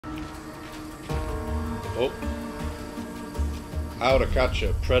Oh. How to Catch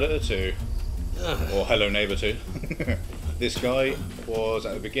a Predator 2. Or Hello Neighbor 2. This guy was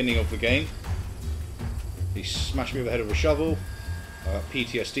at the beginning of the game. He smashed me over the head with a shovel. I got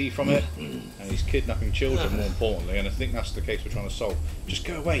PTSD from it. And he's kidnapping children, more importantly. And I think that's the case we're trying to solve. Just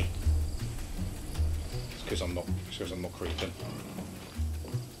go away. It's because I'm not creeping.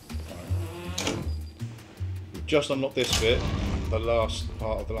 Right. We've just unlocked this bit. The last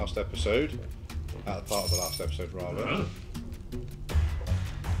part of the last episode. Part of the last episode, rather.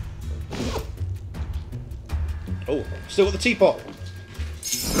 Oh, still got the teapot.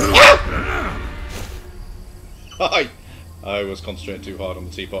 Hi! I was concentrating too hard on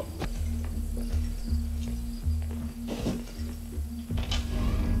the teapot.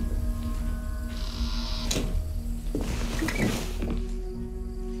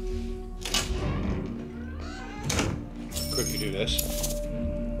 Quickly do this.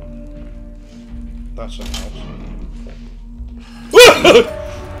 That's a house.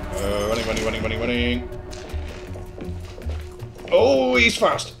 Running. Oh, he's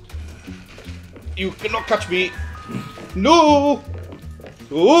fast. You cannot catch me. No.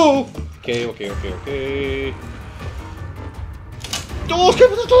 Oh. Okay. Doors, come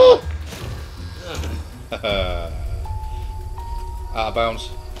to the door. Out of bounds.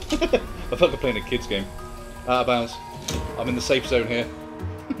 I felt like playing a kids game. Out of bounds. I'm in the safe zone here.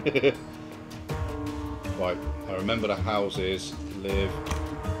 Right, I remember the houses live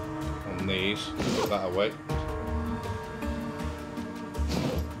on these. Put that away.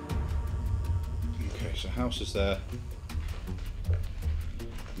 Okay, so house is there.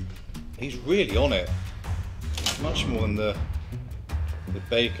 He's really on it. Much more than the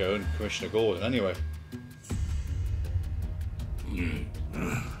Baker and Commissioner Gordon, anyway. Yeah,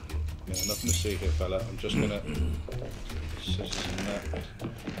 nothing to see here, fella. I'm just gonna scissors in there.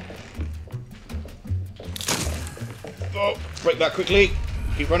 Oh, break that quickly.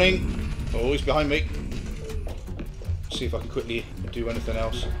 Keep running. Oh, he's behind me. See if I can quickly do anything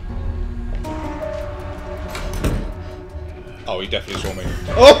else. Oh, he definitely saw me.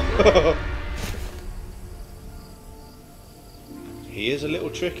 Oh! He is a little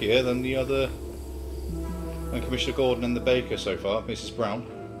trickier than the other, than Commissioner Gordon and the Baker so far, Mrs. Brown.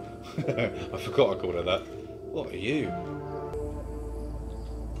 I forgot I called her that. What are you?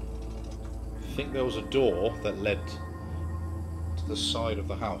 I think there was a door that led to the side of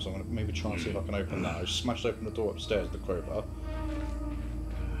the house. I'm going to maybe try and see if I can open that. I just smashed open the door upstairs with the crowbar.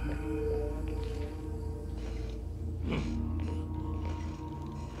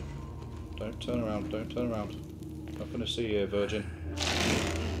 Don't turn around, don't turn around. Nothing to see here, Virgin.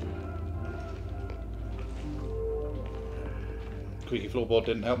 Creaky floorboard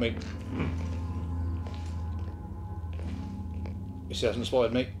didn't help me. He hasn't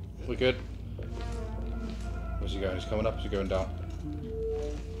spotted me. We're good. Where's he going? He's coming up, is he going down?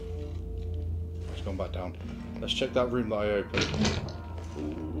 He's gone back down. Let's check that room that I opened.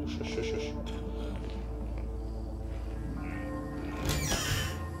 Ooh, shush.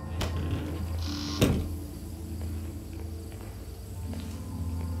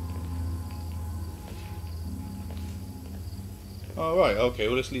 Oh, right, okay,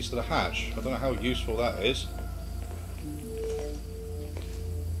 well this leads to the hatch. I don't know how useful that is.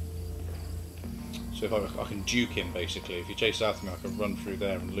 So if I can duke him, basically. If he chases after me, I can run through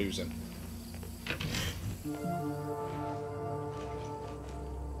there and lose him.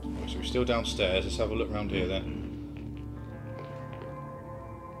 Right, so we're still downstairs. Let's have a look around here then.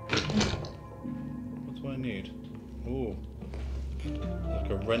 What do I need? Ooh. Like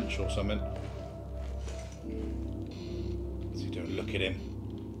a wrench or something. What's he doing? Look at him.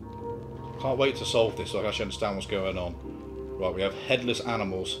 Can't wait to solve this so I actually understand what's going on. Right, we have headless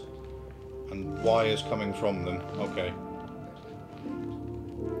animals. And wires coming from them. Okay.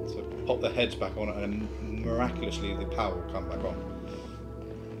 So pop the heads back on and miraculously the power will come back on.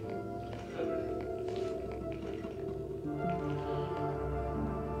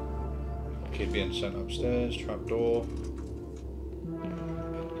 Kid being sent upstairs, trapdoor.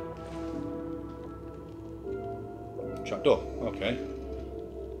 Trapdoor, okay.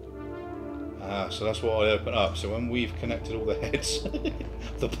 So that's what I open up. So when we've connected all the heads,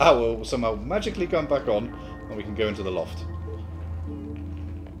 the power will somehow magically come back on and we can go into the loft.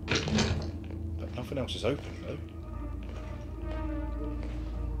 But nothing else is open though.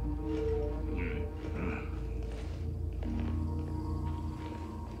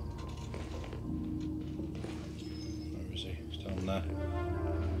 Where is he? He's down there.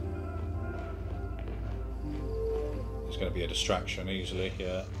 It's going to be a distraction easily,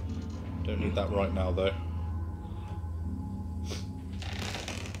 yeah. Don't need that right now though.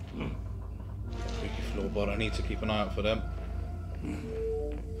 Creaky floorboard. I need to keep an eye out for them.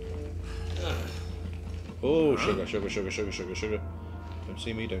 Oh, sugar, sugar, sugar, sugar, sugar, sugar. Don't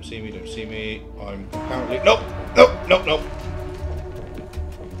see me, don't see me, don't see me. I'm apparently... Nope! Nope! Nope! Nope!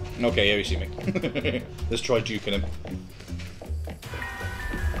 Okay, yeah, you see me. Let's try duking him.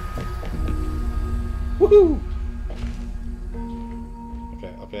 Woohoo!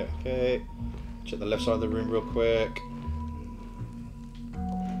 Okay, okay, okay. Check the left side of the room real quick.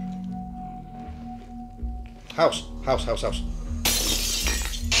 House! House, house, house.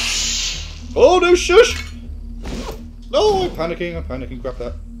 Oh no, shush! No, I'm panicking, I'm panicking. Grab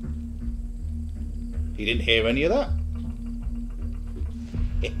that. He didn't hear any of that?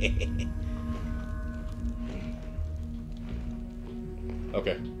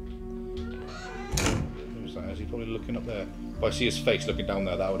 Okay. Who's that? Is he probably looking up there? If I see his face looking down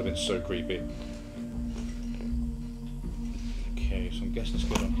there, that would have been so creepy. Okay, so I'm guessing it's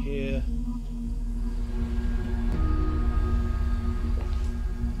going on here.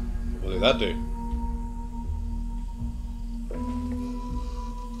 What did that do?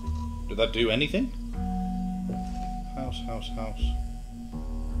 Did that do anything? House, house, house.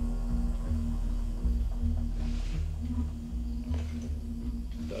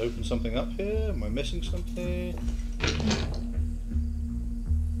 Did I open something up here? Am I missing something?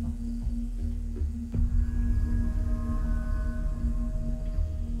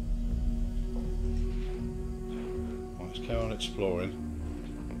 Let's carry on exploring.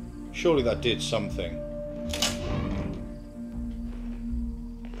 Surely that did something.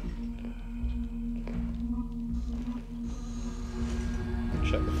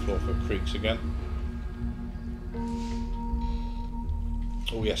 Check the floor for creaks again.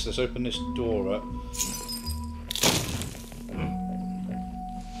 Oh yes, let's open this door up.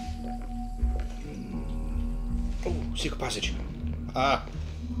 Oh, secret passage. Ah.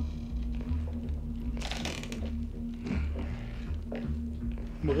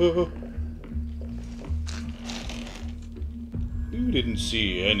 Who didn't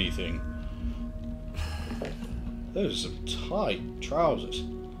see anything? Those are some tight trousers.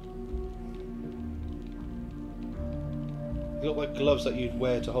 They look like gloves that you'd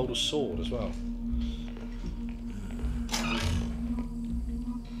wear to hold a sword as well.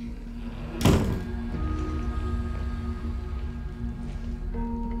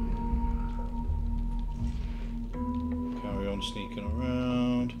 Carry on sneaking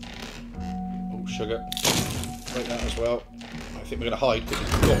around. Oh, sugar. Break that as well. I think we're going to hide because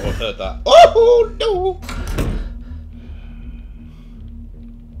he's got to have heard that. Oh, no!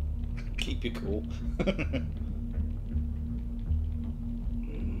 Keep you cool.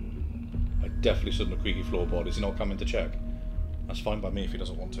 I definitely shouldn't have creaky floorboard. Is he not coming to check? That's fine by me if he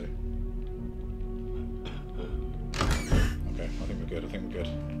doesn't want to. Okay, I think we're good. I think we're good.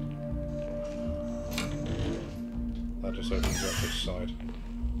 That just opens up this side.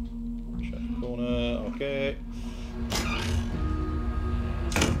 Check the corner. Okay.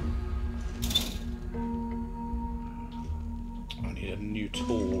 I need a new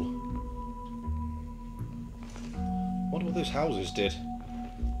tool. Wonder what those houses did.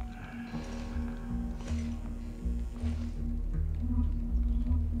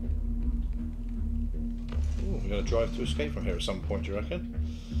 Ooh, we're going to drive to escape from here at some point, do you reckon?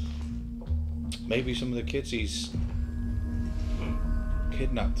 Maybe some of the kids he's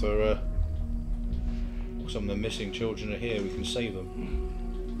kidnapped or some of the missing children are here, we can save them.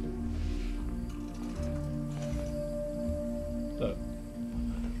 Look.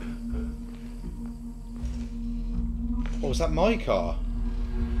 Oh, was that my car?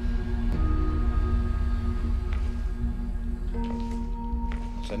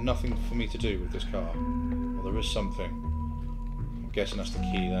 Is there nothing for me to do with this car? Well, there is something. I'm guessing that's the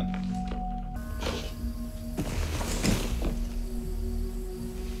key then.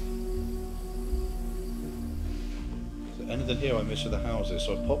 Is there anything here I missed with the houses?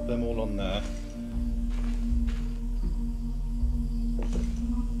 So I popped them all on there.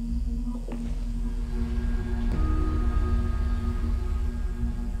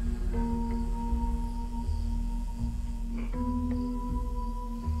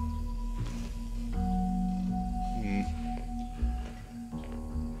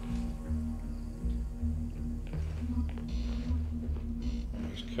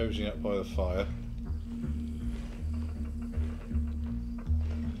 Cozying up by the fire.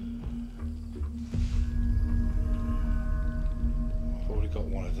 I've already got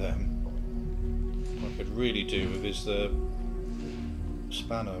one of them. What I could really do with is the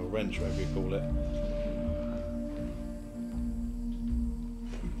spanner or wrench, whatever you call it.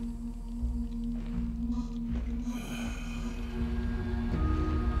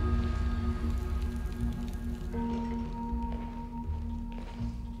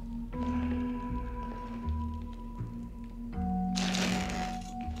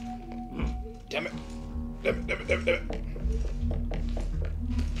 Damn it. Damn it, damn it, damn it, damn it.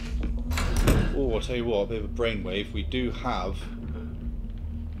 Oh, I'll tell you what, a bit of a brainwave. We do have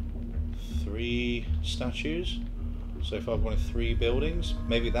 3 statues. So far I've wanted 3 buildings.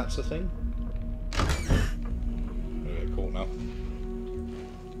 Maybe that's a thing? Okay, cool now.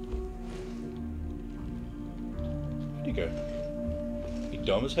 Where'd he go? He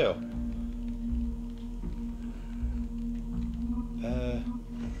dumb as hell.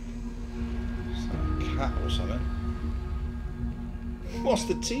 Is that a cat or something? What's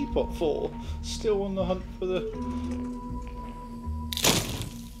the teapot for? Still on the hunt for the...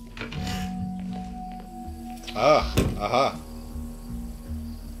 Ah! Aha!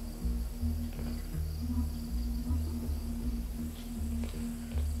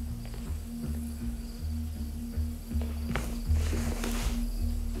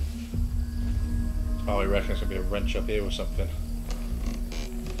 Oh, I reckon it's going to be a wrench up here or something.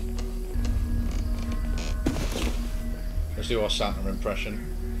 Let's do our Santa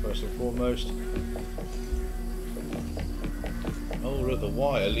impression, first and foremost. Oh, look, the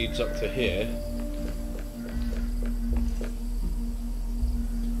wire leads up to here.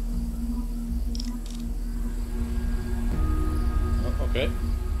 Oh, okay.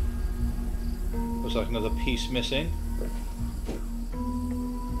 Looks like another piece missing.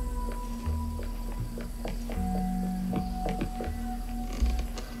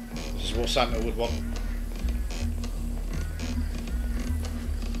 This is what Santa would want.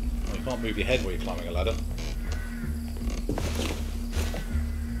 You can't move your head while you're climbing a ladder.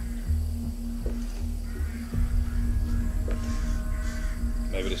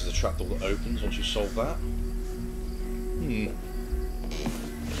 Maybe this is a trapdoor that opens once you solve that.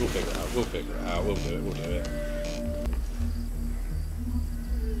 We'll figure it out, we'll figure it out, we'll do it, we'll do it.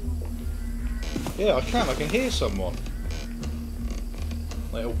 Yeah, I can hear someone.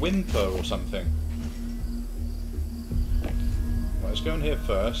 Like a whimper or something. Right, let's go in here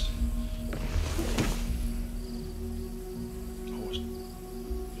first.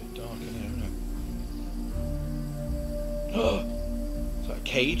 Is that a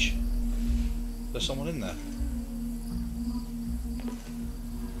cage? There's someone in there.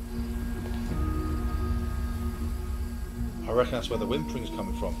 I reckon that's where the whimpering's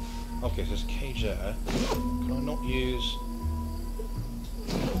coming from. Okay, so there's a cage there. Can I not use...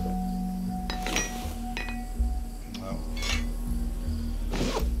 No.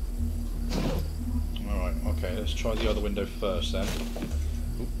 Alright, okay, let's try the other window first then.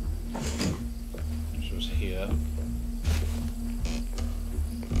 Which was here.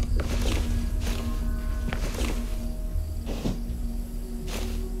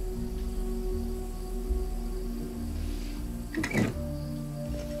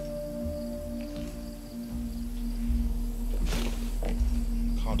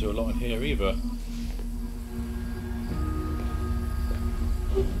 Can't do a lot in here either.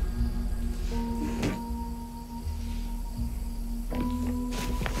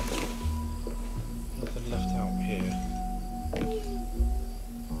 Nothing left out here.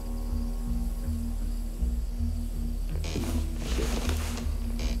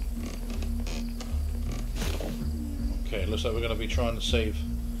 Okay, looks like we're going to be trying to save...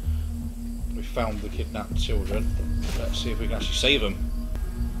 We found the kidnapped children. Let's see if we can actually save them.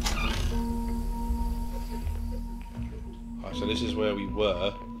 Right, so this is where we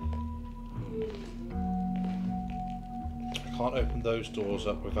were. I can't open those doors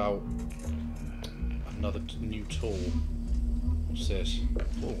up without another new tool. What's this?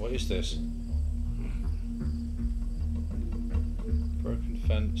 Oh, what is this? Broken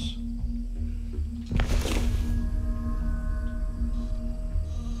fence.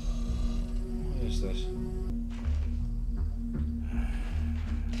 What is this?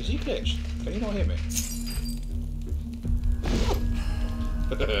 Is he glitched? Can you not hear me?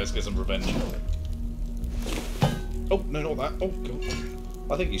 Let's get some revenge. Oh, no, not that. Oh, God.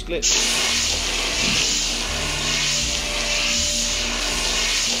 I think he's glitched.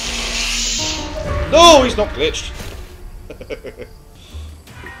 No, he's not glitched.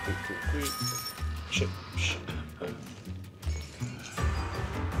 Shit, shit.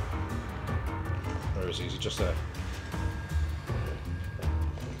 Where is he? Is he just there?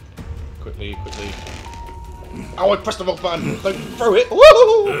 Quickly, quickly. Oh, I pressed the wrong button! Don't throw it!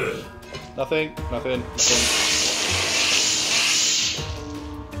 Woo! Nothing, nothing, nothing.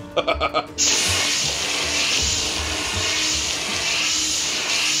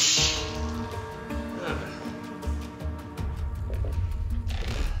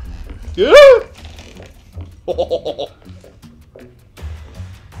 Yeah!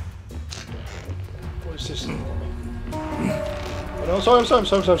 What is this? Oh, no, I'm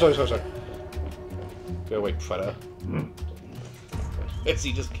sorry. Go away, predator. Let's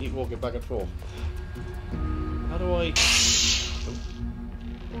see, just keep walking back and forth. How do I...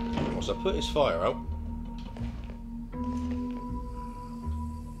 Oh, so put his fire out.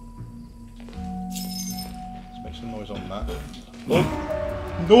 Let's make some noise on that. Oh!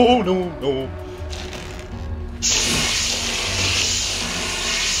 No, no, no!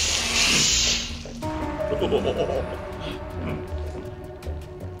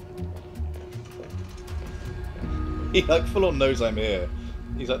 He like full on knows I'm here.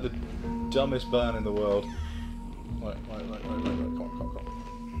 He's like the dumbest burn in the world. Right. Come on.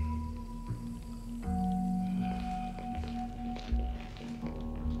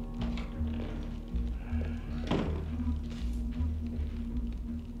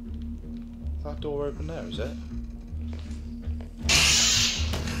 Is that door open there, is it?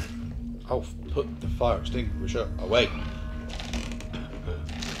 Oh, put the fire extinguisher away.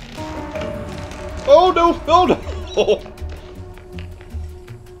 Oh no! Oh no! Oh.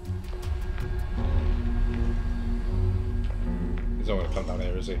 He's not going to come down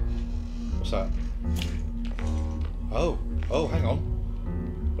here, is he? What's that? Oh, hang on.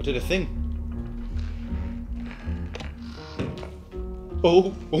 I did a thing.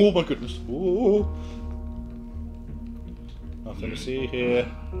 Oh my goodness. Oh. Nothing to see here.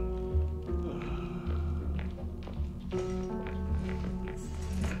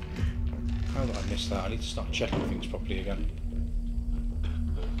 How did I miss that? I need to start checking things properly again.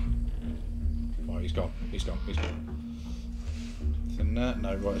 Right, he's gone. Nothing there? No,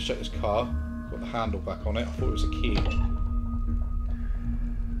 right, let's check this car. Got the handle back on it. I thought it was a key.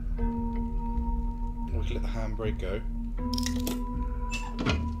 We can let the handbrake go.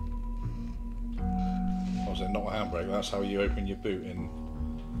 Oh, is it not a handbrake? That's how you open your boot in.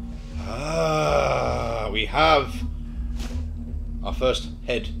 Ah, we have our first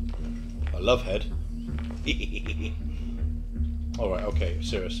head. I love head. Alright, okay,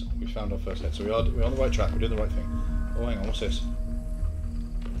 serious. We found our first head. So we're on the right track, we're doing the right thing. Oh, hang on, what's this?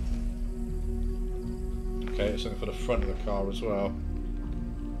 Okay, it's something for the front of the car as well.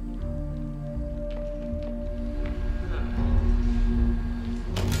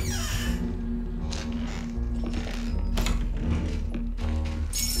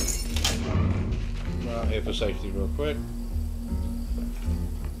 Right, here for safety real quick.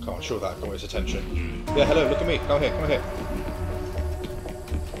 Can't sure that got his attention. Yeah, hello, look at me. Come here.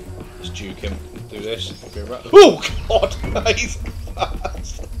 Let's juke him. Do this. Oh god! He's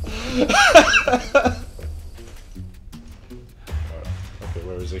fast! Okay,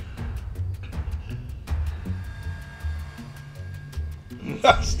 where is he?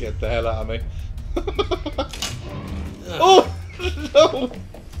 That scared the hell out of me. Oh no!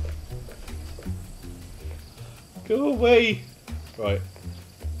 Go away! Right.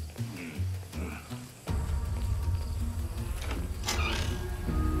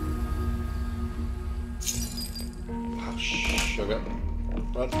 Sugar.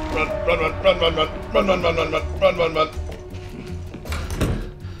 Run.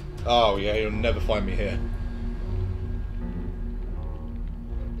 Oh yeah, you'll never find me here.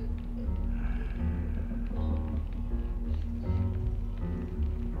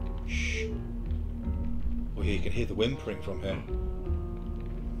 Shh. Well, you can hear the whimpering from here.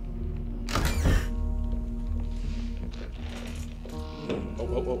 Oh.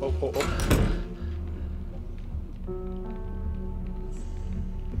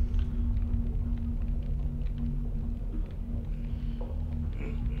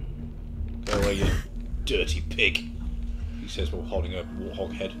 Go away, you dirty pig, he says while holding a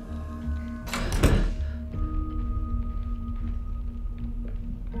warthog head.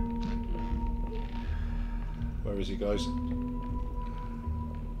 Where is he, guys?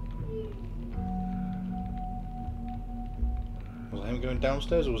 Was I him going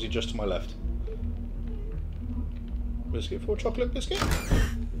downstairs or was he just to my left? Biscuit for chocolate biscuit?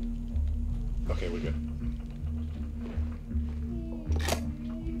 Okay, we're good.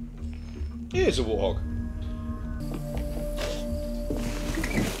 Here's a warthog.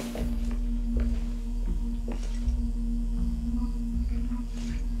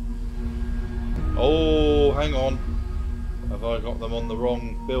 Oh, hang on. Have I got them on the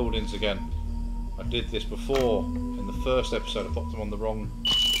wrong buildings again? I did this before. In the first episode, I popped them on the wrong...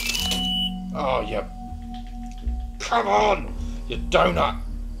 Oh, yeah. Come on! You donut!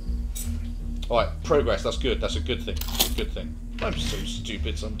 Alright, progress. That's good. That's a good thing. Good thing. I'm so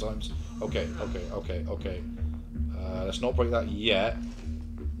stupid sometimes. Okay. Let's not break that yet.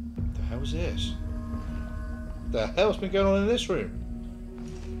 What the hell is this? What the hell's been going on in this room?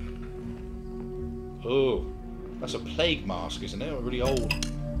 Oh, that's a plague mask, isn't it? Really old.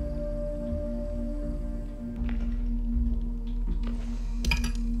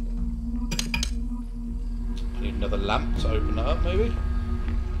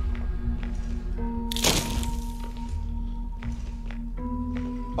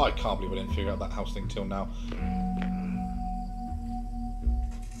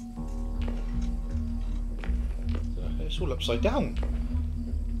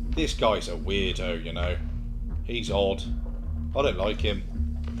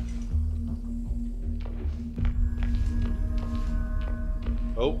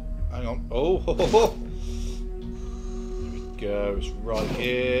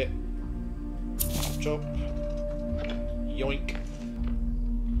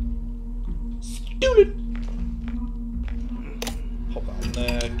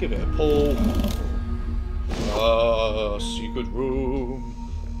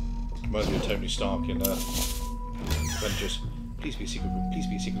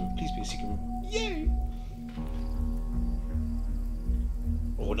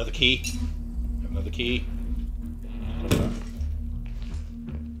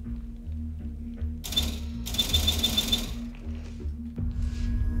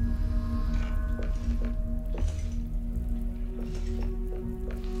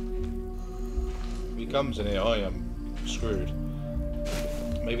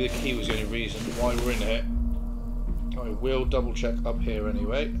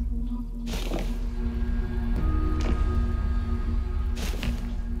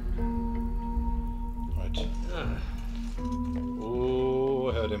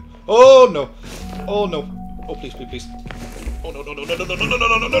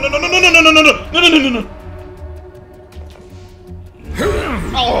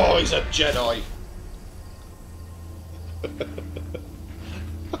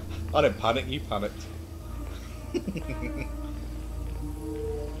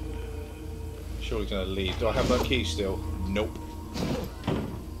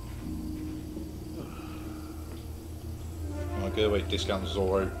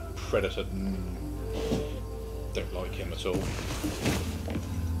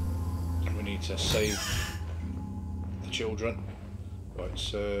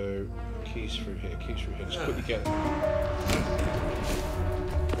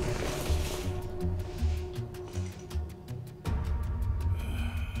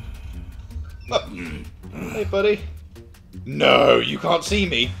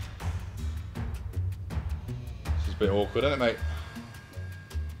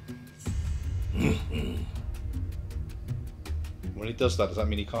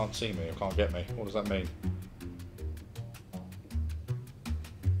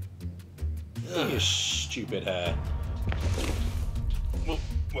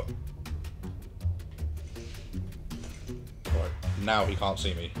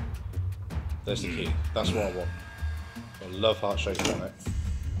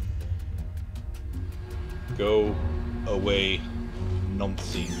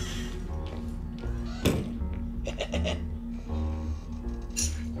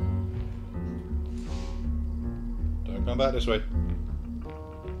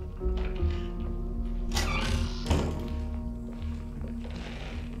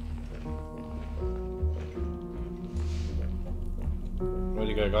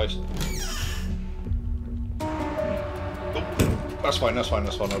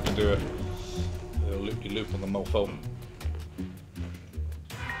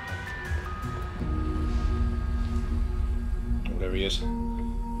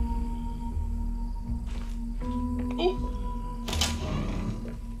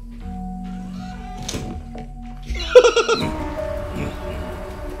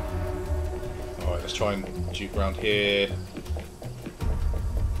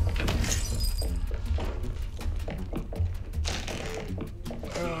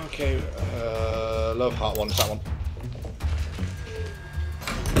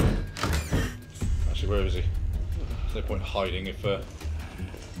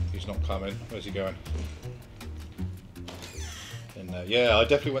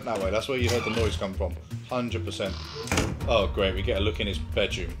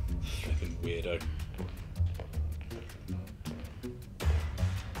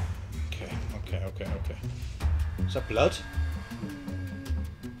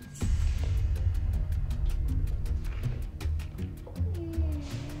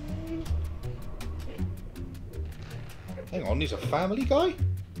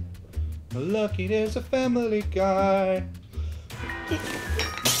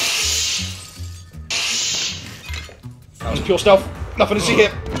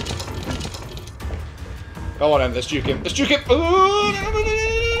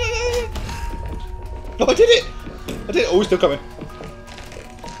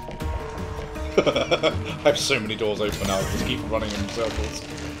 I have so many doors open now, I just keep running in circles.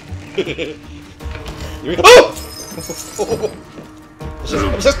 Oh!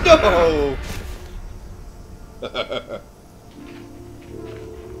 What's this? No!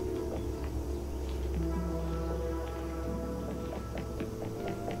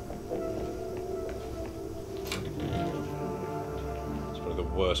 It's probably the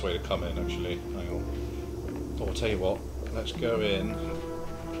worst way to come in, actually. Hang on. Oh, I'll tell you what. Let's go in.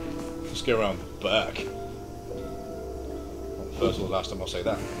 Let's go around the back. First or last time I'll say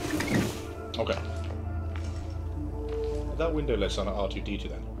that. Okay. That window lets on at R2-D2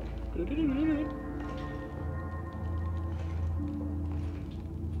 then.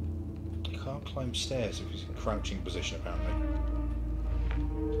 You can't climb stairs if he's in crouching position, apparently.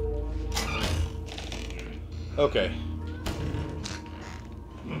 Okay.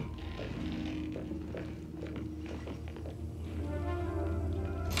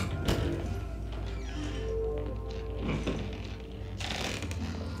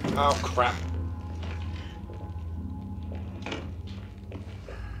 Oh crap.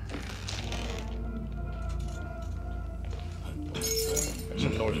 Get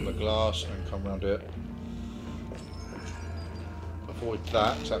some noise in the glass and come round it. Avoid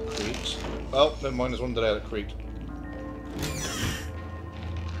that, that creaks. Oh, never mind, there's one there that creaked.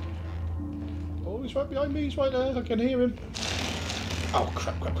 Oh, he's right behind me, he's right there, I can hear him. Oh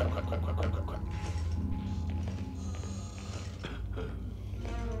crap, crap, crap, crap, crap, crap, crap, crap, crap.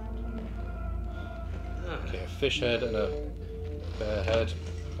 Okay, a fish head and a bear head.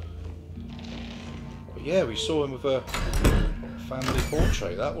 But yeah, we saw him with a family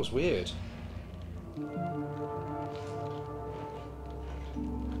portrait. That was weird.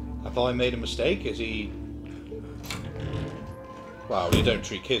 Have I made a mistake? Is he... Well, you don't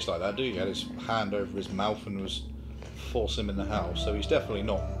treat kids like that, do you? He had his hand over his mouth and was forcing him in the house, so he's definitely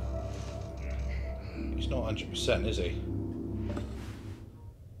not... He's not 100%, is he?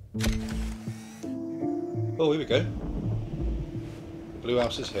 Oh, here we go. The blue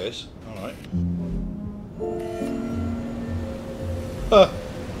house is his. Alright. Oh,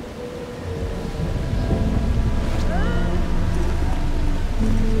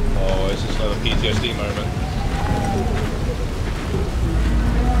 this is another PTSD moment.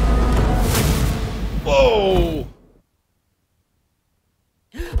 Whoa!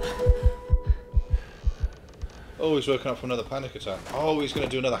 Oh, he's woken up from another panic attack. Oh, he's going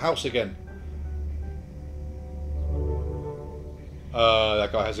to do another house again.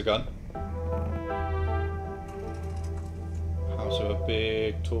 That guy has a gun. House with a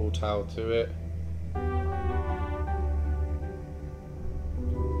big tall tower to it.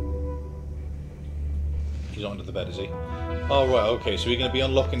 He's not under the bed, is he? Oh right, okay, so we're going to be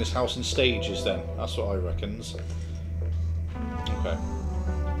unlocking this house in stages then. That's what I reckons. Okay.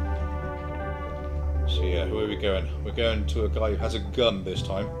 So yeah, who are we going? We're going to a guy who has a gun this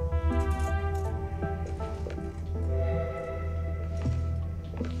time.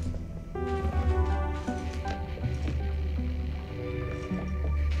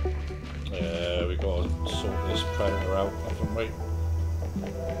 Predator out off and wait.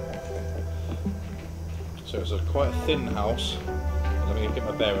 So it's quite a thin house. Let me get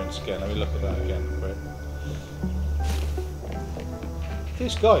my bearings again. Let me look at that again quick.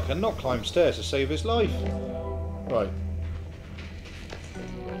 This guy cannot climb stairs to save his life. Right.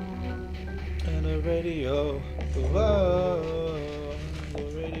 And a radio. Whoa, the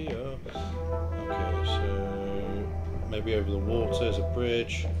radio. Okay, so maybe over the water there's a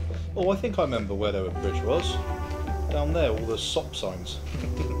bridge. Oh, I think I remember where the bridge was. Down there, all the SOP signs.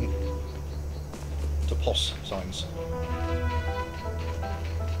 To POS signs.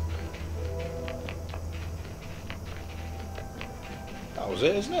 That was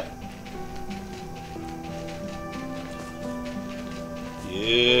it, isn't it?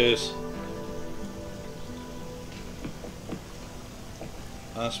 Yes.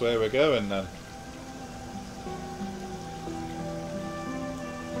 That's where we're going then.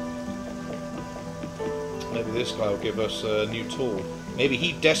 Maybe this guy will give us a new tool. Maybe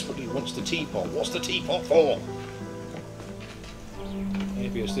he desperately wants the teapot. What's the teapot for?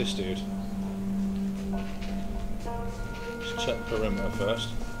 Maybe it's this dude. Let's check the perimeter first.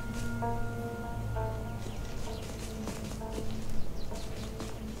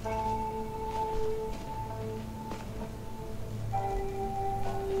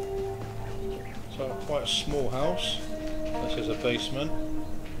 So quite a small house. This is a basement.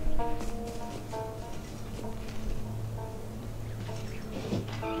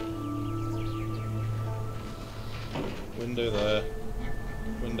 Window there,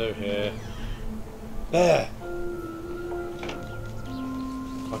 window here. There!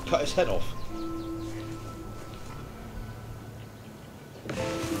 I cut his head off.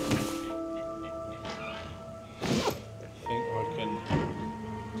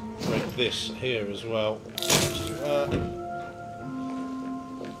 this here as well. Let's do that.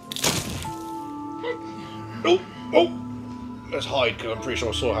 Oh! Oh! Let's hide, because I'm pretty sure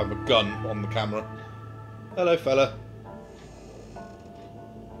I saw him have a gun on the camera. Hello, fella.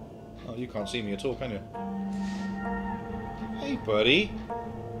 Oh, you can't see me at all, can you? Hey, buddy.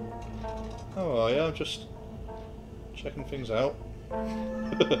 How are you? I'm just checking things out.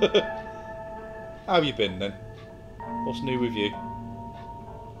 How have you been, then? What's new with you?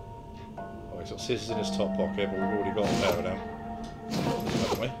 Oh, he's got scissors in his top pocket, but we've already got a pair of them.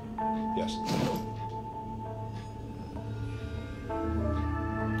 Haven't we? Yes.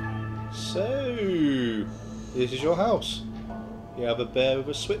 So, this is your house. You have a bear with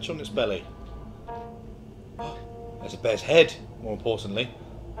a switch on its belly. There's a bear's head, more importantly.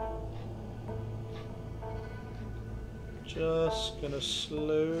 Just gonna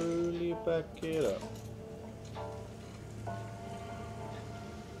slowly back it up.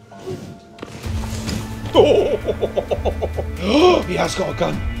 Oh! He has got a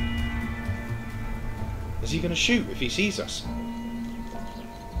gun. Is he gonna shoot if he sees us?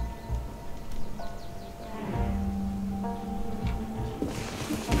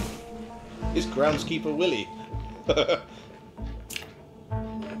 It's Groundskeeper Willie.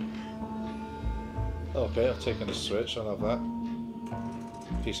 Okay, I've taken the switch, I'll have that.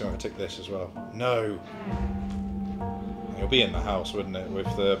 Piece, I'm going to take this as well. No! It'll be in the house, wouldn't it, with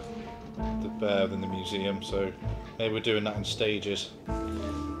the bear in the museum, so maybe we're doing that in stages.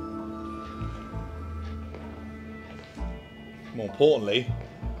 More importantly,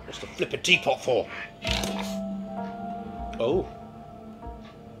 what's the flippin' teapot for? Oh!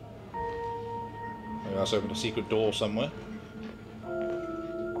 Maybe that's opened a secret door somewhere.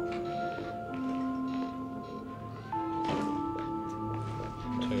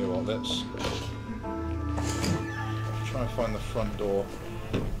 Tell you what, let's try and find the front door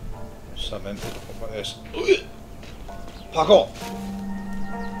or something like this. Parkour!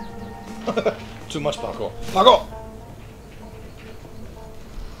 Too much parkour. Parkour!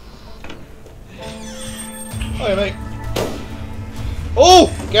 Hiya, mate. Oh!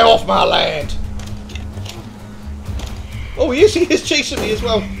 Get off my land! Oh, he is chasing me as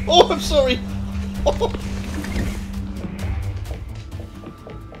well. Oh, I'm sorry. Oh.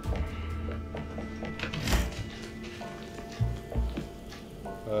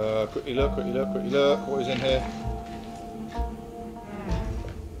 Quickly look. What is in here?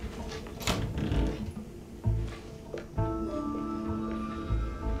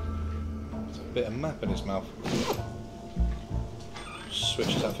 There's a bit of map in his mouth. Switch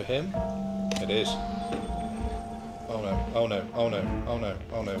is that for him? It is. Oh no, oh no, oh no, oh no,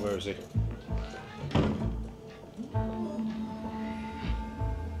 oh no, where is he?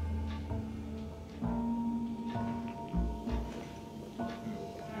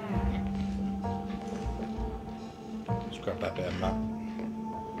 Let's grab that bit of map.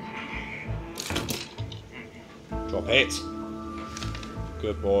 Drop it!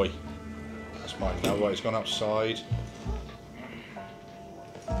 Good boy. That's mine now. Right, he's gone outside.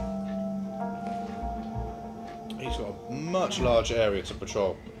 He's got a much larger area to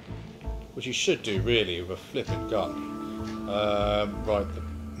patrol, which he should do really with a flipping gun. Right, the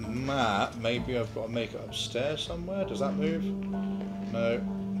map, maybe I've got to make it upstairs somewhere. Does that move? No.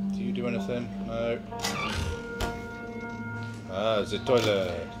 Do you do anything? No. Ah, the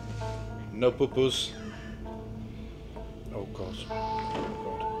toilet. No poo-poos. Oh god. Oh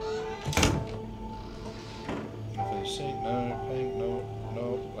god. Nothing to see? No. Pink? No.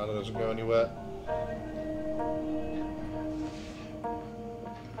 That doesn't go anywhere.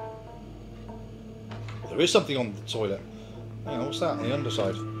 There is something on the toilet. Hang on, what's that on the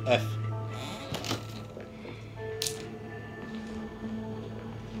underside? F.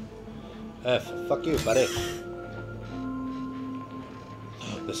 F. Fuck you, buddy.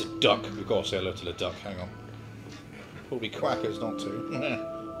 There's a duck. We've got to say hello to the duck. Hang on. Probably quackers not to.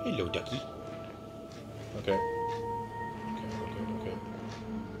 Hello, ducky. Okay. Okay.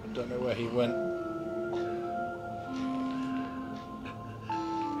 Don't know where he went.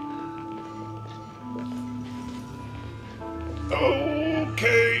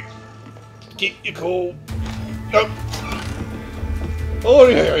 Okay. Keep your cool. Nope. Oh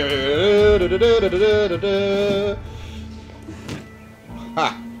yeah.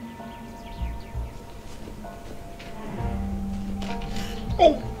 Ha.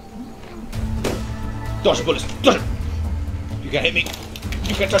 Oh. Dodge the bullets. Dodge it. You can't hit me.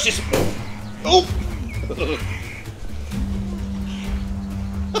 You can't touch this. Oh.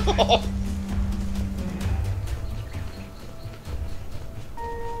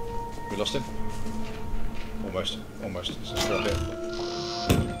 We lost him? Almost. Let's just grab it.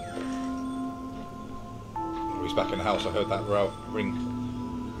 he's back in the house. I heard that ring.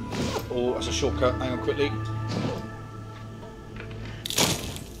 Oh, that's a shortcut. Hang on quickly.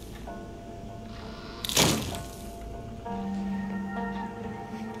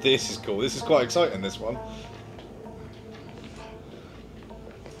 This is cool. This is quite exciting, this one.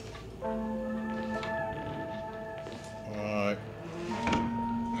 Alright.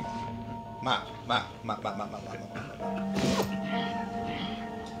 Map.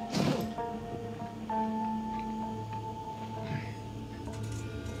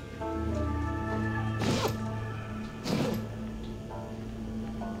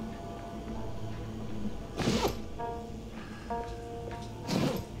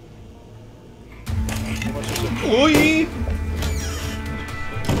 Oi!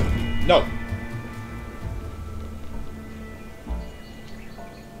 No.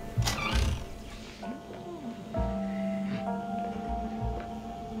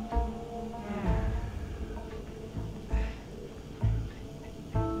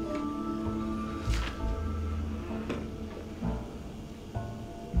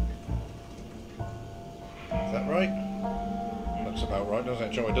 Is that right? Looks about right, doesn't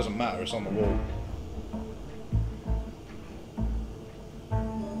it? Joe, it doesn't matter, it's on the wall.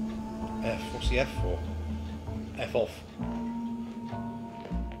 F, what's the F for? F off.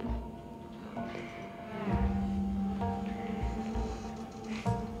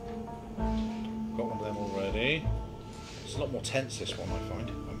 Got one of them already. It's a lot more tense, this one, I find.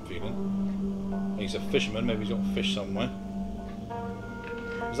 I'm feeling. He's a fisherman, maybe he's got a fish somewhere.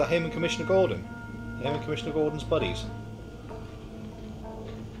 Was that him and Commissioner Gordon? Him and Commissioner Gordon's buddies?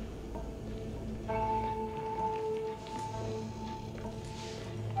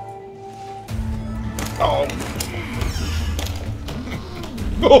 Oh!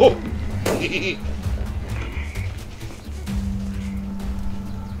 Oh!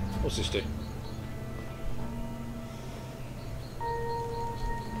 What's this do?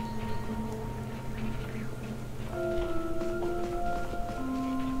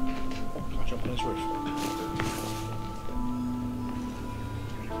 Can I jump on his roof?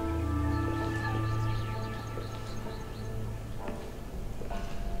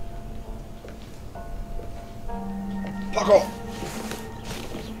 Fuck off!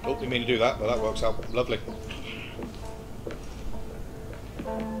 Oh, didn't mean to do that, but that works out lovely.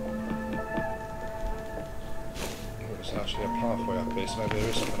 Oh, there's actually a pathway up here, so maybe there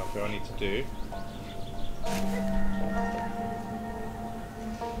is something up here I need to do.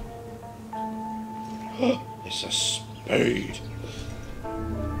 It's a spade!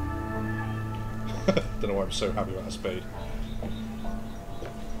 Don't know why I'm so happy about a spade.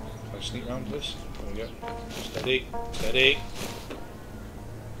 Can I sneak round this? There we go. Steady, steady.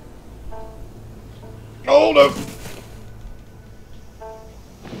 Oh no!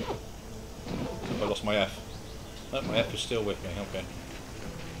 I lost my F. No, my F is still with me, okay.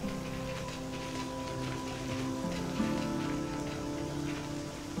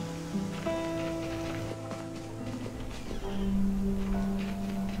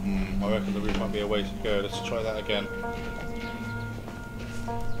 I reckon the roof might be a way to go. Let's try that again.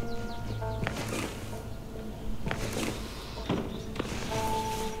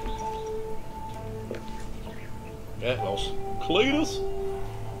 Get lost. Cletus!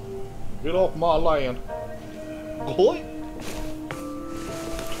 Get off my land. Boy!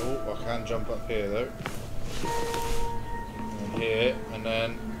 Oh, I can jump up here though. And here, and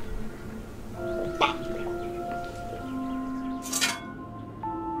then... Bah!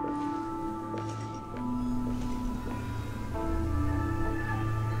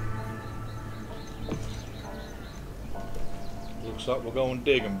 Looks like we're going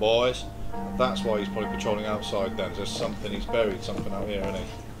digging, boys. That's why he's probably patrolling outside then. There's something, he's buried something out here, isn't he?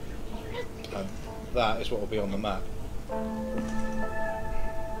 And that is what will be on the map.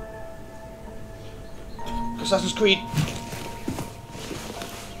 Assassin's Creed!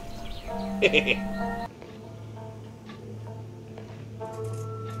 There's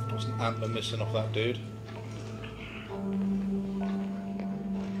an antler missing off that dude.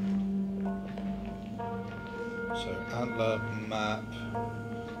 So, antler, map.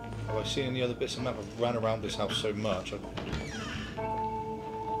 Have I seen any other bits of map? I've ran around this house so much.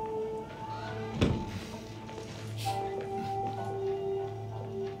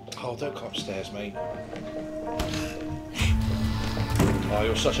 Oh, don't come upstairs, mate. Oh,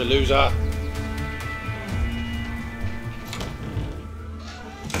 you're such a loser.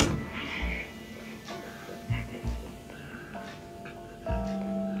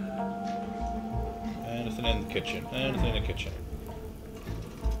 Anything in the kitchen? Anything in the kitchen?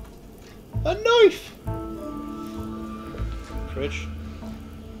 A knife! Fridge.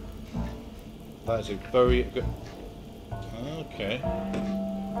 That is a very good... Okay.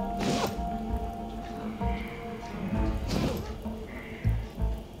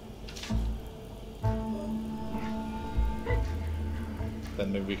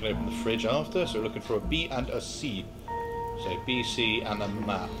 Then maybe we can open the fridge after. So we're looking for a B and a C. So B, C, and a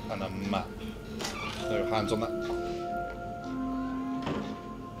map. And a map. No hands on that.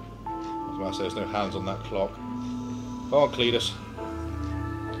 I was about to say there's no hands on that clock. Come on, Cletus.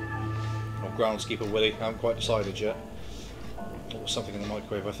 Or Groundskeeper Willie. I haven't quite decided yet. Or something in the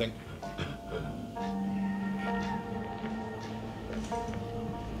microwave, I think.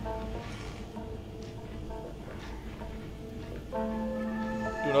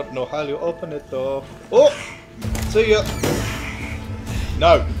 Do not know how you open it though. Oh! See ya!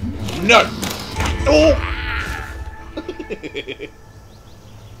 No! No! Oh!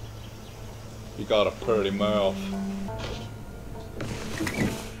 You got a pretty mouth.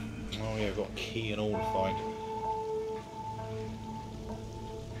 Oh yeah, I've got a key and all to find.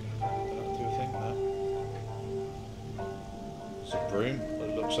 Do a thing there. It's a broom that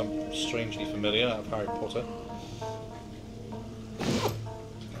looks strangely familiar out of Harry Potter.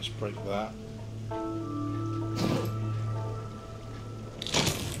 Let's break that.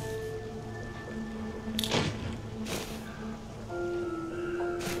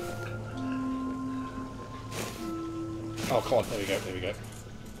 Oh, come on, there we go, there we go.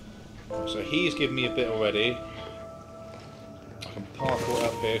 So he's given me a bit already. I can parkour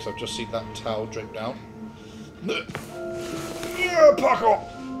up here, so I've just seen that towel drip down. Yeah, parkour!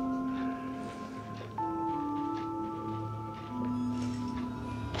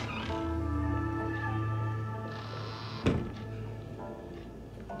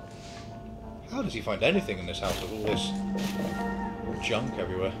 How does he find anything in this house with all this junk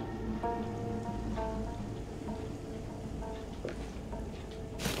everywhere?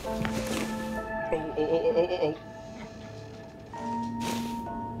 Oh.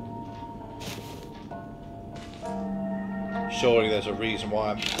 Surely there's a reason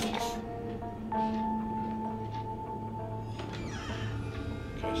why I'm...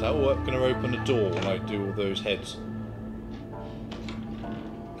 Okay, is that going to open the door when I do all those heads?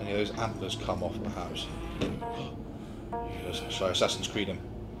 Any of those antlers come off the house? Shall I Assassin's Creed him?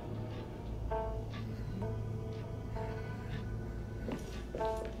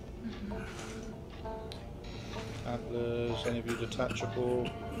 Antlers, any of you detachable?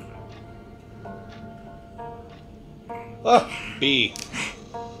 Ah! B!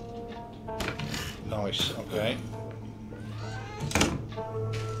 Nice, okay.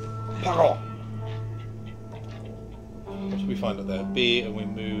 Parkour! What did we find up there? B, and we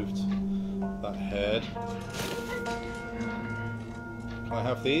moved that head. Can I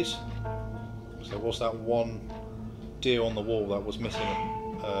have these? So what's that one deer on the wall that was missing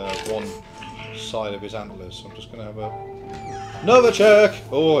one side of his antlers? So I'm just going to have another check!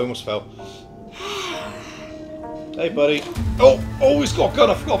 Oh, I almost fell. Hey, buddy. Oh, he's got a gun.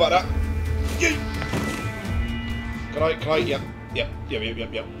 I forgot about that. Yay. Can I? Yep.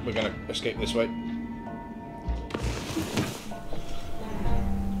 We're going to escape this way.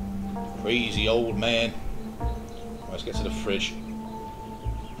 Crazy old man. Let's get to the fridge.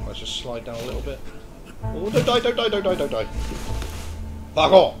 Let's just slide down a little bit. Oh, don't die.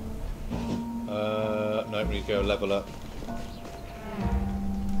 Parkour! No, we need to go level up.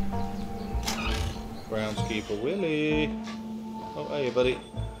 Groundskeeper Willie. Oh, hey, buddy.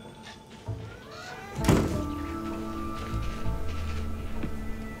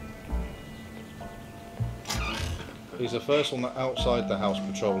 He's the first one that outside the house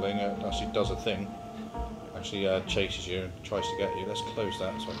patrolling actually does a thing. Actually chases you and tries to get you. Let's close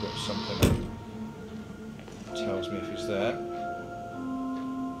that so I've got something that tells me if he's there.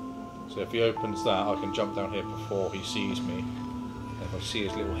 So if he opens that, I can jump down here before he sees me. And if I see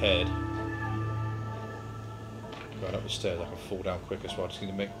his little head going up the stairs, I can fall down quicker. So I just need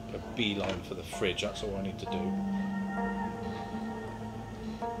to make a beeline for the fridge. That's all I need to do.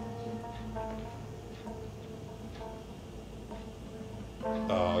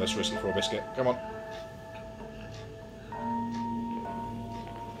 Oh, let's risk it for a biscuit. Come on.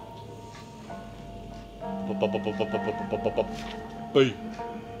 B.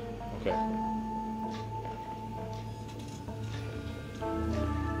 Okay.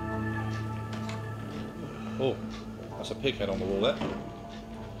 Oh, that's a pig head on the wall there.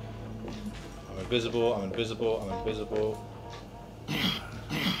 I'm invisible.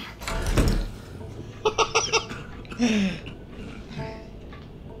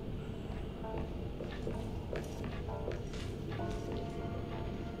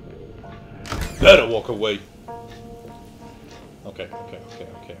 Better walk away. Okay.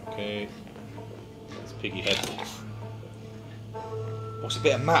 piggy head. What's a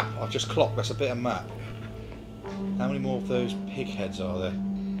bit of map? I've just clocked. That's a bit of map. How many more of those pig heads are there?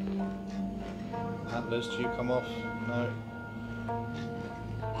 Antlers, do you come off? No.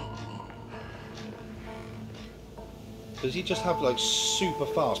 Does he just have like super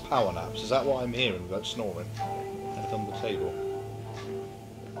fast power naps? Is that what I'm hearing without snoring? Head on the table.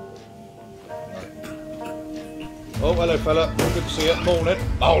 No. Oh, hello fella. Good to see you. Morning.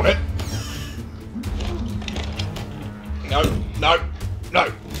 Morning. No, no,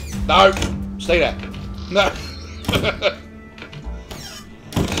 no, no. Stay there. No.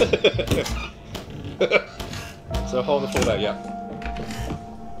 So hold the fall there, yeah.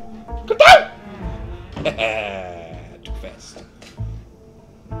 Good down! Too fast.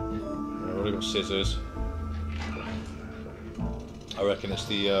 I've already got scissors. I reckon it's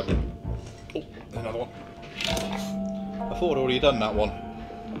the oh, another one. I thought I'd already done that one.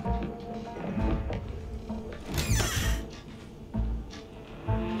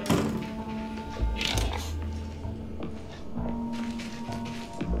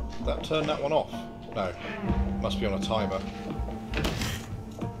 That turn that one off? No. Must be on a timer.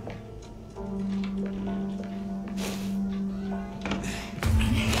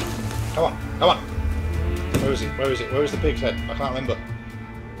 Come on, come on! Where is he? Where is it? Where is the pig's head? I can't remember.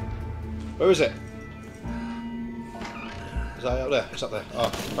 Where is it? Is that up there? It's up there. Oh,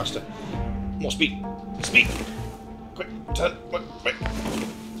 faster. More speed. Speed! Quick, turn. Quick, quick.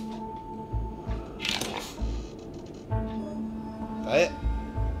 That it?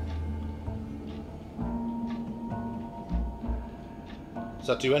 Does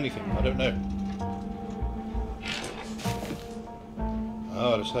that do anything? I don't know.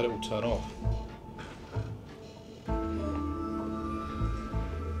 Oh, I just heard it will turn off.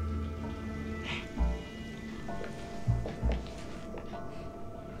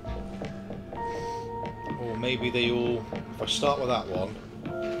 Or maybe they all... If I start with that one...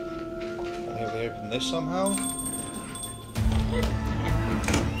 They open this somehow?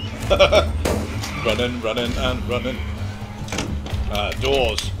 Running, running and running.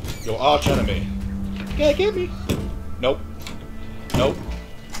 Doors. Your arch enemy. Can't get me. Nope. Nope.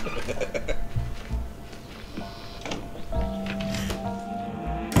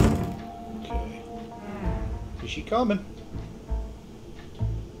 Okay. Is she coming?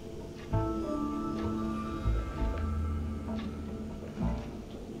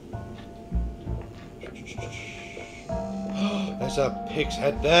 There's a pig's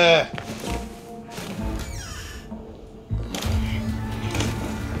head there.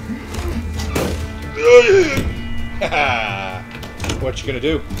 What you gonna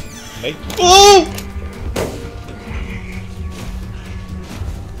do? Hey? Oh!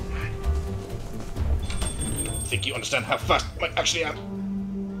 Think you understand how fast I actually am?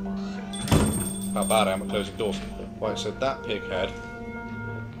 How bad I am at closing doors. Right, so that pig head.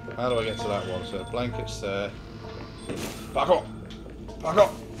 How do I get to that one? So blankets there. Back up! Back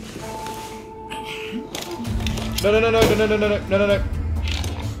up! No, no, no, no, no, no, no, no, no, no, no.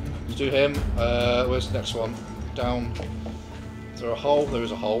 Let's do him. Where's the next one? Down. Is there a hole? There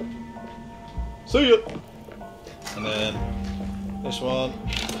is a hole. See ya! And then this one.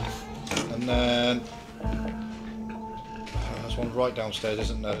 And then there's one right downstairs,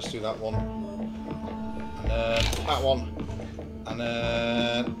 isn't there? Let's do that one. And then that one. And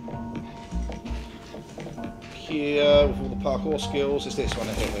then here with all the parkour skills is this one.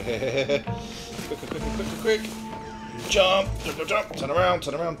 Quick, quick, quick, quick, quick, quick. Jump, jump, jump, jump, turn around,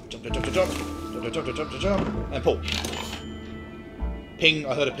 jump, jump, jump, jump, jump, jump, jump, jump, jump, and pull. Ping,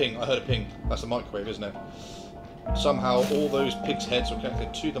 I heard a ping, I heard a ping. That's the microwave, isn't it? Somehow all those pigs' heads were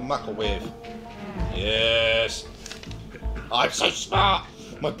connected to the microwave. Yes! I'm so smart!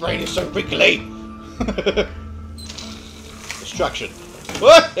 My brain is so wrinkly! Distraction.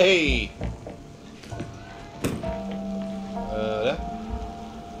 Hey! There.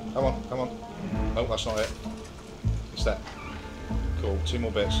 Come on, come on. Oh, that's not it. It's that. Cool, 2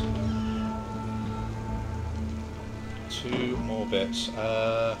 more bits. 2 more bits.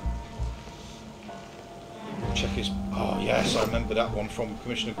 Check his... Oh yes, I remember that one from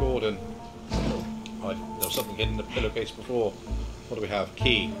Commissioner Gordon. There was something hidden in the pillowcase before. What do we have?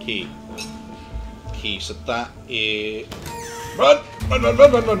 Key, key. Key, so that is... Run! Run, run,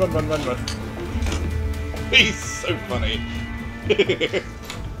 run, run, run, run, run, run, run. He's so funny.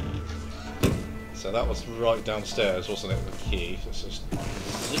 So that was right downstairs, wasn't it, the key? So let's just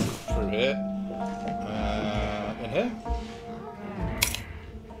zip through here. In here.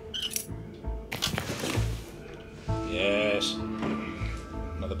 Yes.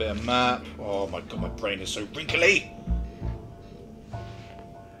 Another bit of map. Oh my god, my brain is so wrinkly.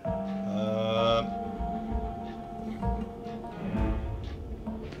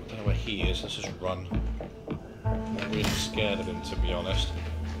 where he is. Let's just run. I'm not really scared of him, to be honest.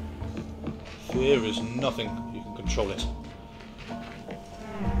 Fear is nothing. You can control it.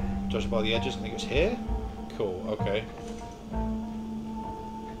 Judging by the edges, I think it's here. Cool, okay.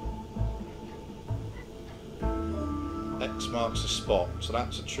 X marks the spot, so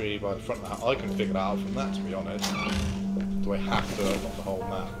that's a tree by the front of the house. I can figure that out from that, to be honest. Do I have to look the whole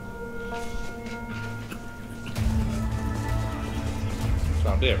map? It's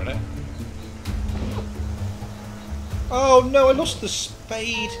around here, isn't it? Oh no, I lost the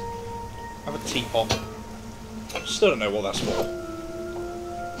spade! I have a teapot. Still don't know what that's for.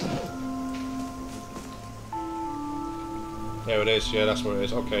 There it is, yeah, that's what it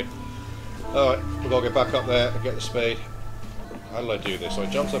is, okay. Alright, we've got to get back up there and get the spade. How did I do this? So I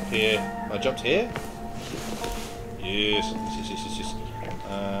jumped up here. I jumped here? Yes.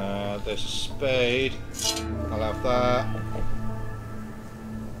 There's a spade. I'll have that.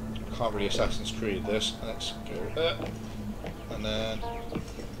 I can't really Assassin's Creed this. Let's go there. And then...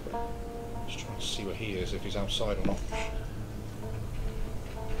 just trying to see where he is, if he's outside or not.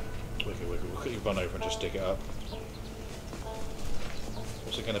 Wiggle, wiggle. We'll quickly run over and just dig it up.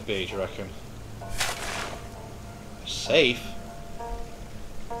 What's it going to be, do you reckon? Safe?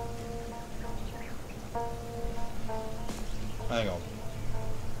 Hang on.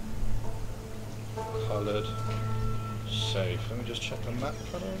 Coloured. Safe. Let me just check the map.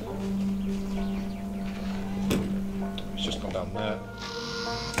 He's just gone down there.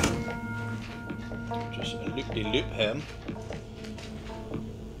 Just loop-de-loop him.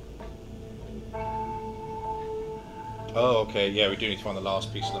 Oh, okay, yeah, we do need to find the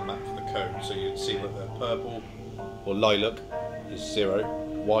last piece of the map for the code. So you can see that the purple, or lilac, is 0,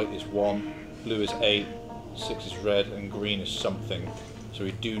 white is 1, blue is 8, 6 is red, and green is something. So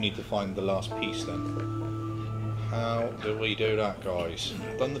we do need to find the last piece then. How do we do that, guys?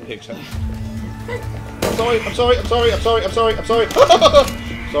 I've done the pig's head. I'm sorry. Sorry. I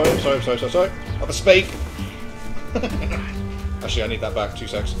have a spade. Actually, I need that back, 2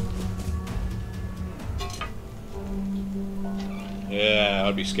 secs. Yeah,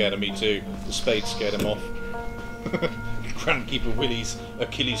 I'd be scared of me too. The spade scared him off. Groundskeeper Willie's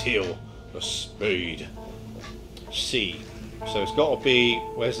Achilles heel. The spade. C. So it's got to be...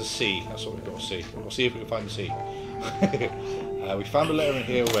 where's the C? That's what we've got to see. We'll see if we can find the C. We found a letter in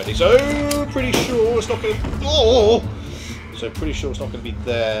here already. So pretty sure it's not going to... oh! So pretty sure it's not going to be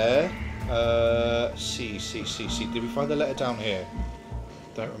there. C. Did we find the letter down here?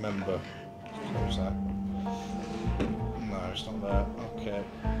 Don't remember. What was that? No, it's not there. Okay.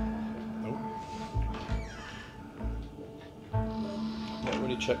 Nope. Not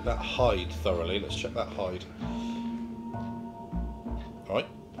really check that hide thoroughly. Let's check that hide. Right.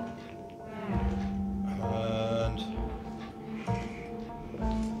 And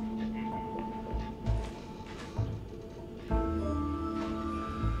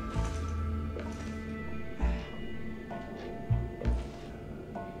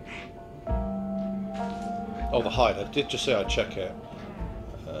oh, the hide. I did just say I'd check it.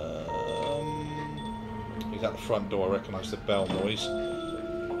 He's at the front door. I recognise the bell noise.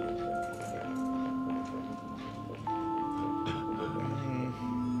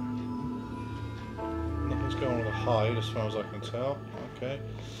 Nothing's going on with the hide as far as I can tell. Okay.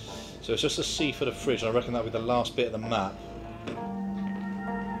 So it's just a C for the fridge. I reckon that'll be the last bit of the map.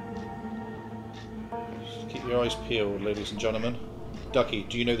 Just keep your eyes peeled, ladies and gentlemen. Ducky,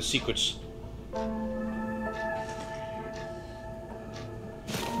 do you know the secrets?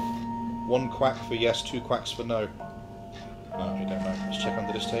 One quack for yes, 2 quacks for no. No, you don't know. Let's check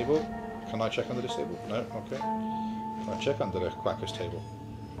under this table. Can I check under this table? No? Okay. Can I check under the quacker's table?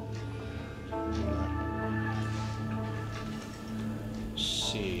 No.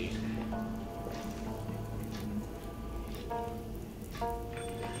 C.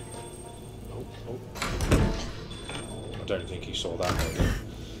 Oh. I don't think he saw that.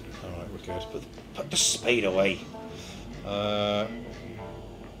 Alright, we're good. Put the spade away.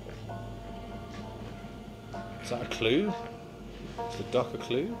 Is that a clue? Is the duck a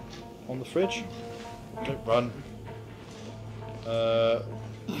clue on the fridge? Don't run.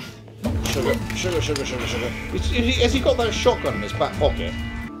 Sugar. Has he got that shotgun in his back pocket?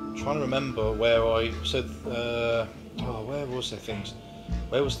 I'm trying to remember where I said. Where was the things?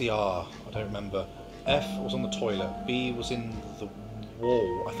 Where was the R? I don't remember. F was on the toilet. B was in the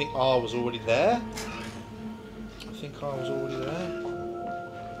wall. I think R was already there.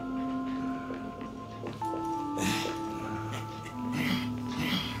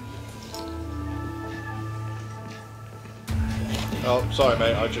 Oh, sorry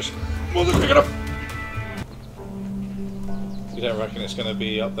mate, I just wasn't quick enough! You don't reckon it's going to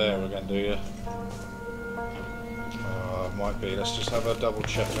be up there again, do you? Might be. Let's just have a double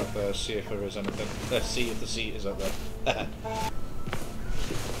check up there, see if there is anything. Let's see if the seat is up there.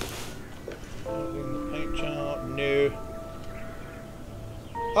 In the paint jar? No.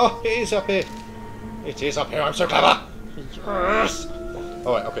 Oh, it is up here. It is up here. I'm so clever. Yes.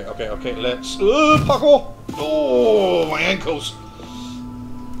 All right. Okay. Let's parkour. Oh, my ankles.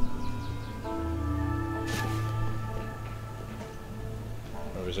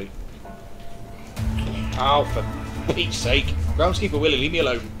 Where is he? Ow, for Pete's sake. Groundskeeper Willie, leave me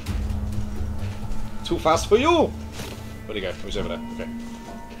alone. Too fast for you. Where'd he go? He's over there. Okay.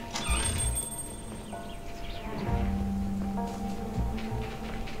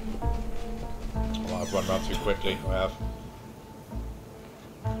 Well, I've run around too quickly. I have.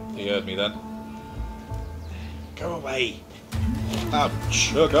 He heard me then. Go away. Out,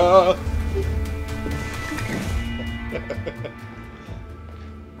 sugar.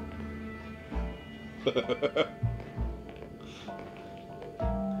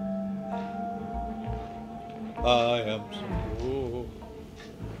 I am so...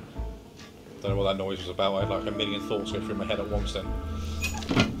 Don't know what that noise was about. I had like a million thoughts go through my head at once then.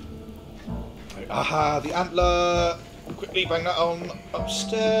 Aha, the antler! Quickly bang that on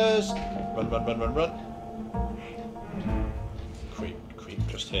upstairs. Run. Creep,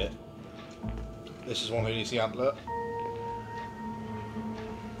 just here. This is one who needs the antler.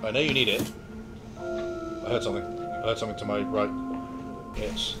 I know you need it. I heard something. I heard something to my right.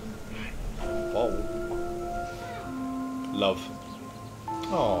 It's... bowl. Love.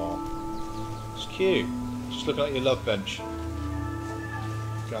 Oh, it's cute. Just looking at your love bench.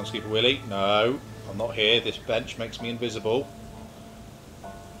 Groundskeeper Willie. No, I'm not here. This bench makes me invisible.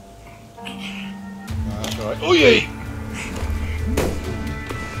 That's right. Oh yeah!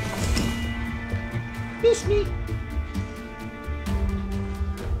 Miss me.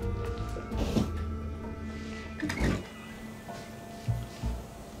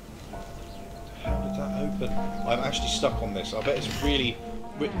 I'm actually stuck on this. I bet it's really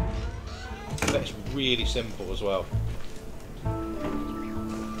simple as well. Like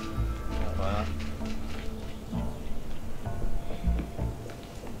that.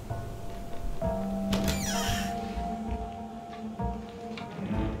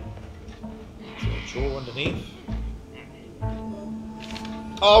 Drawer underneath.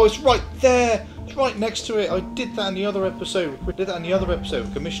 Oh, it's right there. It's right next to it. I did that in the other episode. We did that in the other episode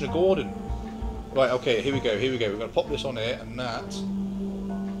with Commissioner Gordon. Right, okay, here we go. We're going to pop this on here, and that...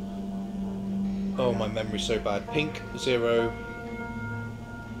 Oh, my memory's so bad. Pink 0,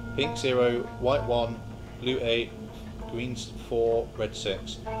 white 1, blue 8, green 4, red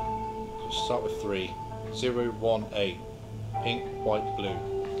 6. So start with 3. 0, 1, 8. Pink, white, blue.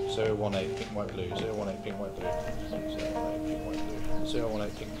 0, 1, 8, pink, white, blue. 0, 1, 8, pink, white, blue. 0, 1, 8, pink, white, blue. 0, 1,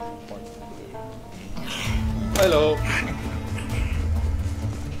 8, pink, white, blue. Hello!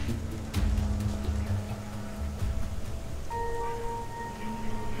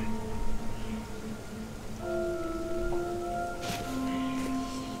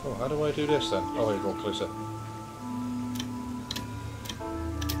 How do I do this then? Oh, you're going closer.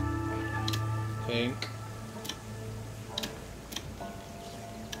 Pink.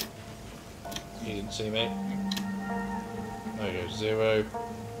 He didn't see me. There you go, 0.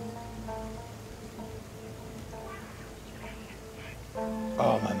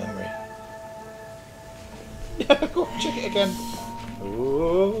 Oh, my memory. Yeah, go on, check it again.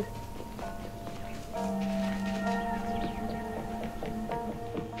 Ooh.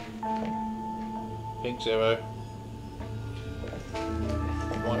 Pink 0.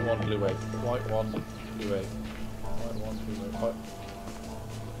 White 1, blue 8. White 1, blue 8. White 1, blue 8. White.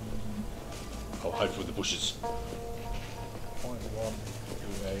 I'll hide through the bushes. White 1,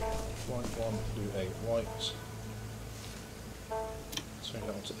 blue 8. White 1, blue 8. White. Swing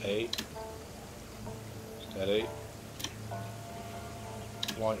that one to 8. Steady.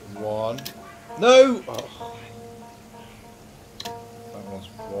 White 1. No! Oh. That one's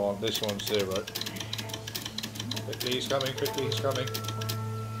 1. This one's 0. Quickly, he's coming, quickly, he's coming.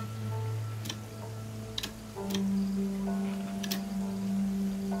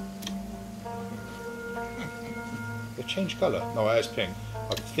 They changed colour. No, it's pink.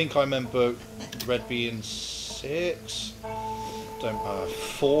 I think I remember red being 6.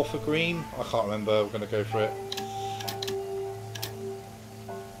 4 for green. I can't remember. We're going to go for it.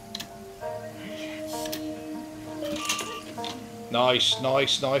 Nice,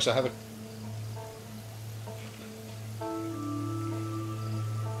 nice, nice. I have a...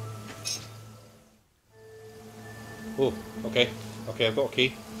 Oh, okay. Okay, I've got a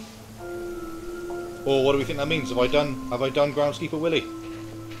key. Or what do we think that means? Have I done Groundskeeper Willie?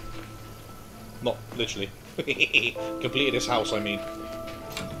 Not literally. Completed his house, I mean.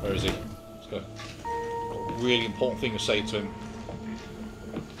 Where is he? Let's go. Got a really important thing to say to him.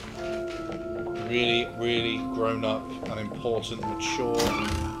 Really, really grown up and important, mature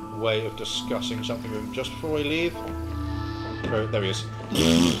way of discussing something with him just before I leave. There he is.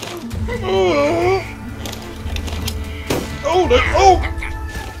 Oh no! Oh!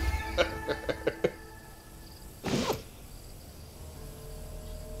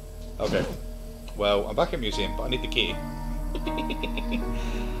 Okay. Well, I'm back at museum, but I need the key.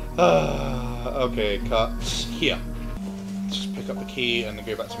 Okay, cut here. Let's just pick up the key and then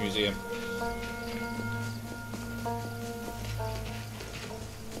go back to museum.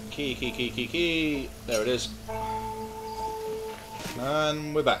 Key. There it is.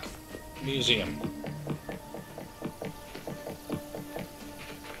 And we're back. Museum.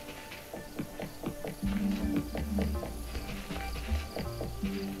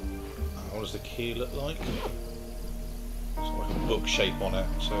 What does the key look like? It's got like a book shape on it,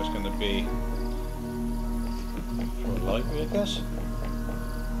 so it's going to be for a library, I guess.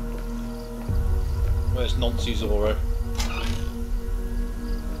 Where's Nancy Zorro?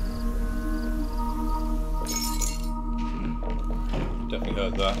 Definitely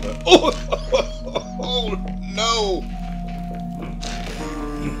heard that, but... Oh no!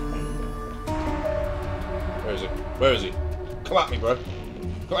 Where is he? Where is he? Come at me, bro.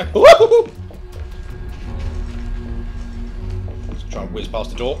 Come at me. Let's try and whiz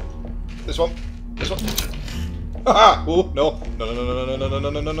past the door. This one. This one. Haha! Oh no! No!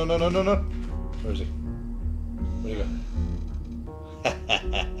 Where is he? Where'd he go?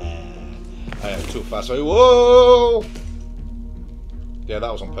 I am too fast. Whoa! Yeah,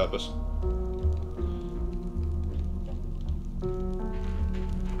 that was on purpose.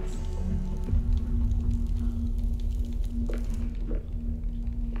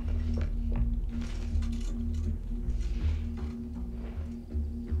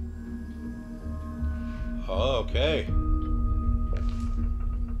 Okay.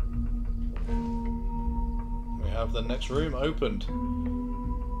 We have the next room opened.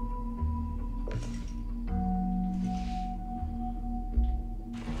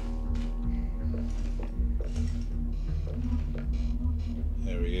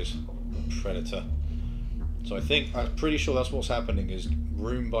 Predator. So I'm pretty sure that's what's happening, is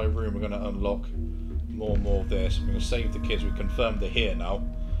room by room we're going to unlock more and more of this. We're going to save the kids. We've confirmed they're here now.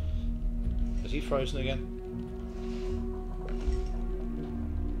 Is he frozen again?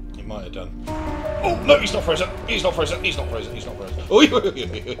 He might have done. Oh no, he's not frozen. He's not frozen. He's not frozen. He's not frozen.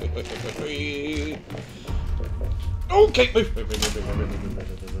 Okay, move.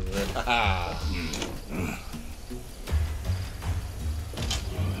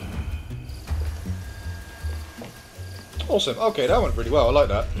 Awesome. Okay, that went pretty well. I like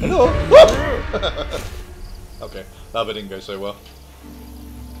that. Hello. Okay, that bit didn't go so well.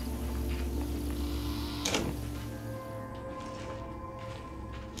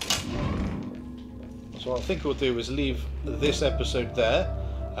 So what I think we'll do is leave this episode there.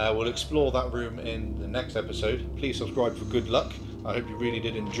 We'll explore that room in the next episode. Please subscribe for good luck. I hope you really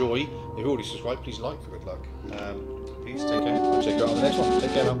did enjoy. If you've already subscribed, please like for good luck. Peace, take care. I'll check you out on the next one.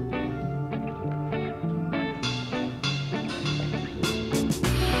 Take care now.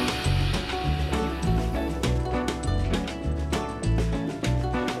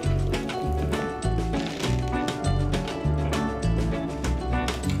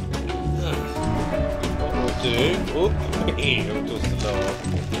 Oh, he'll toss the lower.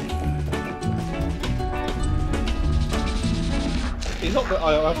 He's not. I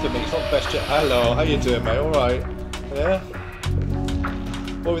have to admit, he's not the best. Hello, how you doing, mate? All right. Yeah.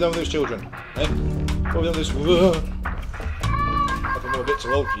 What have we done with those children? Eh? What have we done with this? I think I'm a bit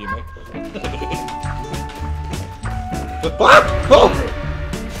too old for you, mate.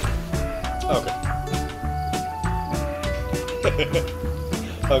 Okay.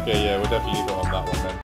 Okay, yeah, we'll definitely leave it on that one then.